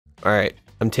Alright,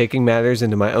 I'm taking matters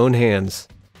into my own hands.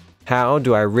 How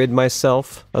do I rid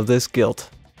myself of this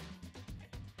guilt?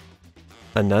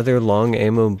 Another long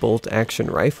ammo bolt action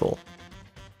rifle.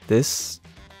 This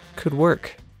could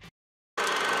work.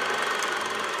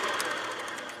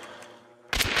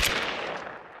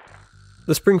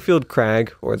 The Springfield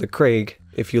Krag, or the Krag,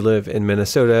 if you live in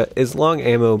Minnesota, is long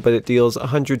ammo, but it deals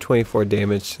 124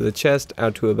 damage to the chest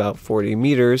out to about 40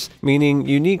 meters, meaning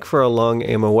unique for a long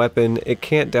ammo weapon, it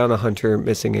can't down a hunter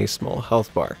missing a small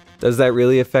health bar. Does that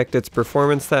really affect its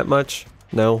performance that much?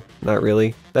 No, not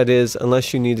really. That is,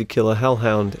 unless you need to kill a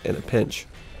hellhound in a pinch.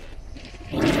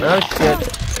 Oh shit.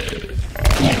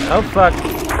 Oh fuck.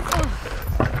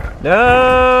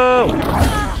 No!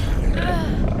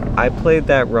 I played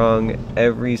that wrong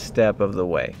every step of the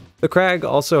way. The Krag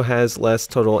also has less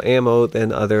total ammo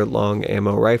than other long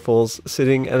ammo rifles,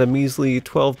 sitting at a measly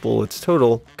 12 bullets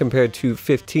total compared to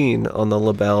 15 on the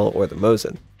Lebel or the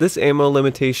Mosin. This ammo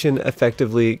limitation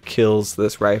effectively kills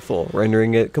this rifle,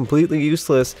 rendering it completely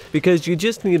useless because you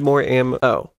just need more ammo.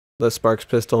 Oh, the Sparks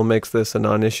pistol makes this a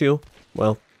non-issue?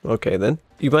 Well, okay then.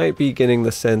 You might be getting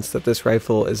the sense that this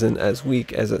rifle isn't as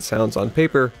weak as it sounds on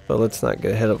paper, but let's not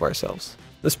get ahead of ourselves.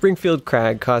 The Springfield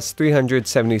Krag costs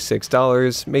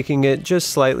 $376, making it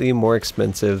just slightly more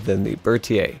expensive than the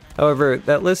Berthier. However,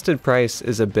 that listed price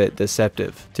is a bit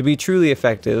deceptive. To be truly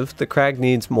effective, the Krag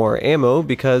needs more ammo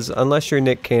because unless you're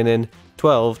Nick Cannon,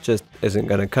 12 just isn't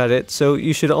going to cut it, so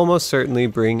you should almost certainly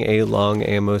bring a long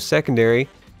ammo secondary,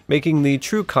 making the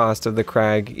true cost of the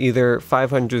Krag either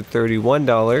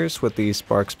 $531 with the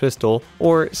Sparks pistol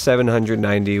or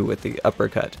 $790 with the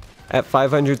uppercut. At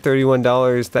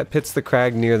 $531, that pits the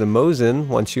Krag near the Mosin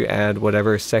once you add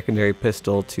whatever secondary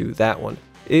pistol to that one.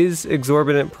 Is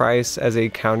exorbitant price as a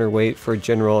counterweight for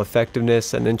general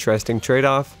effectiveness an interesting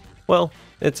trade-off? Well,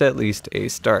 it's at least a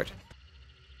start.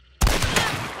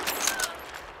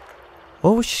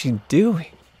 What was she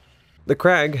doing? The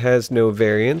Krag has no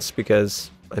variants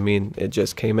because, I mean, it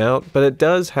just came out, but it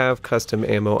does have custom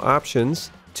ammo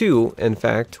options. 2, in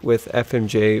fact, with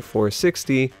FMJ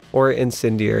 460 or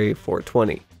Incendiary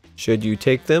 420. Should you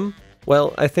take them?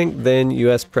 Well, I think then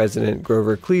US President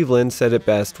Grover Cleveland said it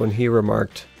best when he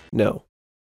remarked, no.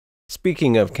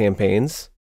 Speaking of campaigns,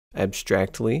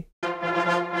 abstractly,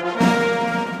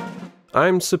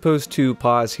 I'm supposed to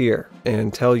pause here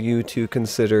and tell you to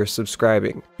consider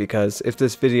subscribing, because if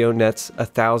this video nets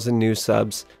 1,000 new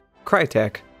subs,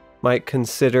 Crytek might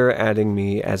consider adding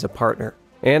me as a partner.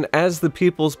 And as the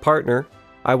people's partner,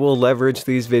 I will leverage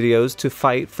these videos to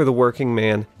fight for the working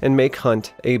man and make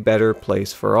Hunt a better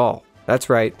place for all. That's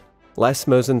right, less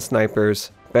Mosin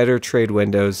snipers, better trade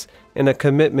windows, and a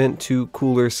commitment to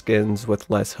cooler skins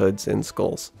with less hoods and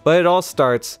skulls. But it all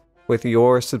starts with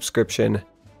your subscription.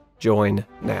 Join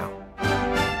now.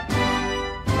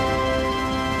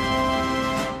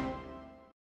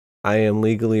 I am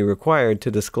legally required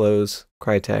to disclose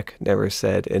Crytek never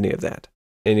said any of that.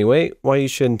 Anyway, why you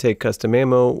shouldn't take custom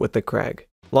ammo with the Krag.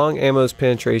 Long ammo's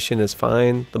penetration is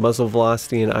fine, the muzzle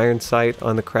velocity and iron sight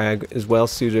on the Krag is well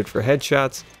suited for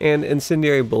headshots, and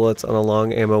incendiary bullets on a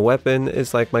long ammo weapon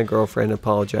is like my girlfriend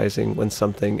apologizing when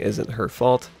something isn't her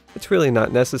fault. It's really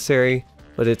not necessary,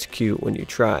 but it's cute when you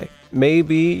try.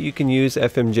 Maybe you can use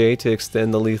FMJ to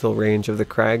extend the lethal range of the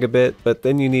Krag a bit, but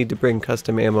then you need to bring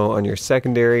custom ammo on your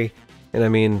secondary, and I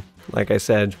mean, like I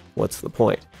said, what's the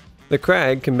point? The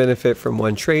Krag can benefit from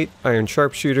one trait, Iron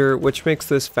Sharpshooter, which makes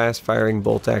this fast-firing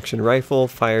bolt-action rifle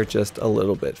fire just a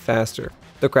little bit faster.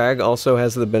 The Krag also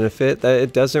has the benefit that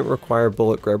it doesn't require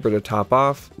bullet grubber to top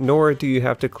off, nor do you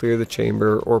have to clear the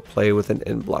chamber or play with an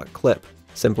end-block clip.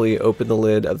 Simply open the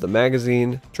lid of the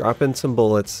magazine, drop in some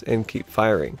bullets, and keep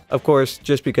firing. Of course,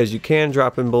 just because you can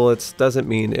drop in bullets doesn't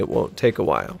mean it won't take a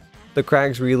while. The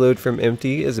Krag's reload from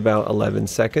empty is about 11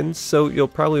 seconds, so you'll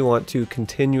probably want to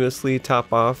continuously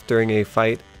top off during a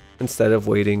fight instead of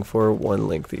waiting for one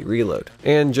lengthy reload.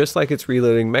 And just like its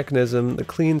reloading mechanism, the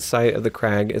clean sight of the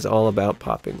Krag is all about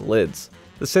popping lids.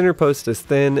 The center post is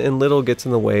thin and little gets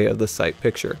in the way of the sight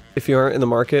picture. If you aren't in the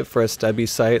market for a stubby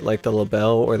sight like the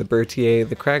Lebel or the Berthier,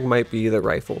 the Krag might be the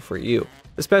rifle for you.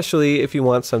 Especially if you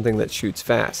want something that shoots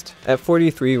fast. At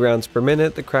 43 rounds per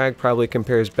minute, the Krag probably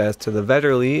compares best to the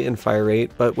Vetterli in fire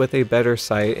rate, but with a better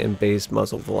sight and base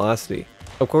muzzle velocity.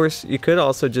 Of course, you could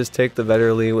also just take the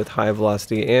Vetterli with high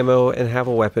velocity ammo and have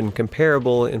a weapon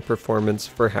comparable in performance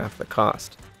for half the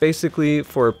cost. Basically,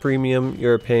 for a premium,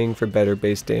 you're paying for better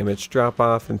base damage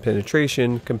drop-off and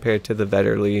penetration compared to the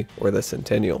Vetterli or the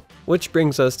Centennial. Which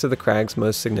brings us to the Krag's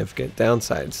most significant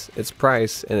downsides, its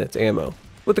price and its ammo.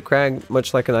 With the Krag,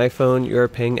 much like an iPhone, you're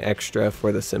paying extra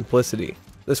for the simplicity.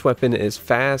 This weapon is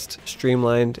fast,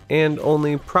 streamlined, and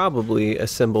only probably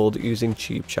assembled using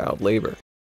cheap child labor.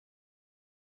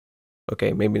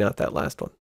 Okay, maybe not that last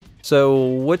one. So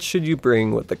what should you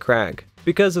bring with the Krag?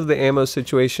 Because of the ammo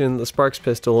situation, the Sparks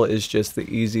pistol is just the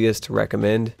easiest to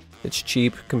recommend. It's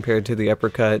cheap compared to the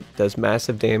uppercut, does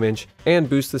massive damage, and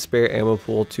boosts the spare ammo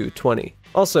pool to 20.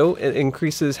 Also, it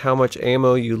increases how much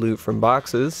ammo you loot from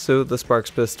boxes, so the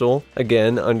Sparks pistol,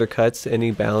 again, undercuts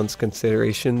any balance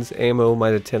considerations ammo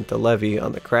might attempt to levy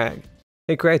on the Krag.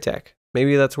 Hey Crytek,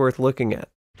 maybe that's worth looking at.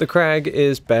 The Krag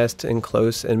is best in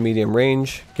close and medium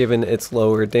range, given its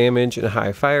lower damage and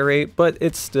high fire rate, but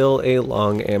it's still a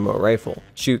long ammo rifle.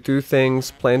 Shoot through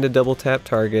things, plan to double tap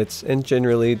targets, and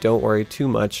generally don't worry too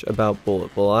much about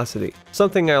bullet velocity.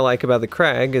 Something I like about the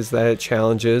Krag is that it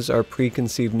challenges our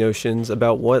preconceived notions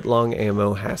about what long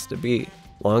ammo has to be.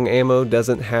 Long ammo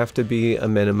doesn't have to be a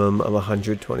minimum of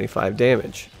 125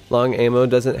 damage. Long ammo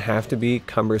doesn't have to be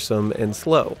cumbersome and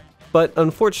slow. But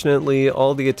unfortunately,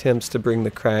 all the attempts to bring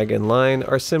the Krag in line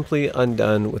are simply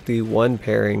undone with the one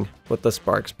pairing with the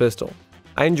Sparks pistol.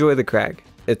 I enjoy the Krag.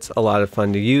 It's a lot of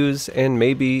fun to use, and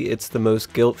maybe it's the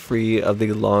most guilt-free of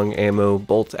the long ammo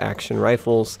bolt-action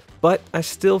rifles, but I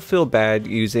still feel bad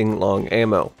using long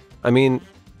ammo. I mean,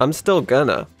 I'm still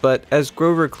gonna, but as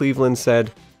Grover Cleveland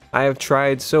said, I have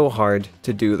tried so hard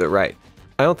to do the right.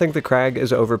 I don't think the Krag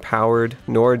is overpowered,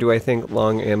 nor do I think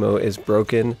long ammo is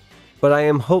broken. But I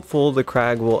am hopeful the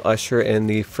Krag will usher in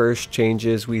the first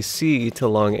changes we see to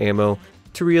long ammo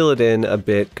to reel it in a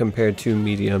bit compared to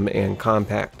medium and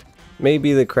compact.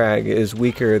 Maybe the Krag is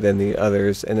weaker than the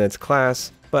others in its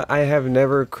class, but I have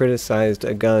never criticized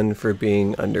a gun for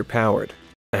being underpowered.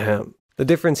 Ahem. The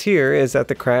difference here is that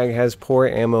the Krag has poor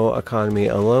ammo economy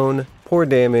alone, poor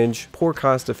damage, poor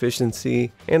cost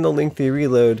efficiency, and a lengthy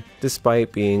reload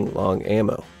despite being long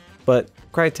ammo. But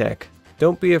Crytek,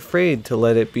 don't be afraid to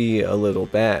let it be a little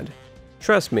bad.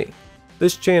 Trust me,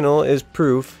 this channel is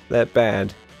proof that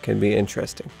bad can be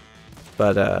interesting.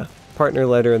 But partner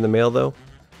letter in the mail though,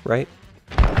 right?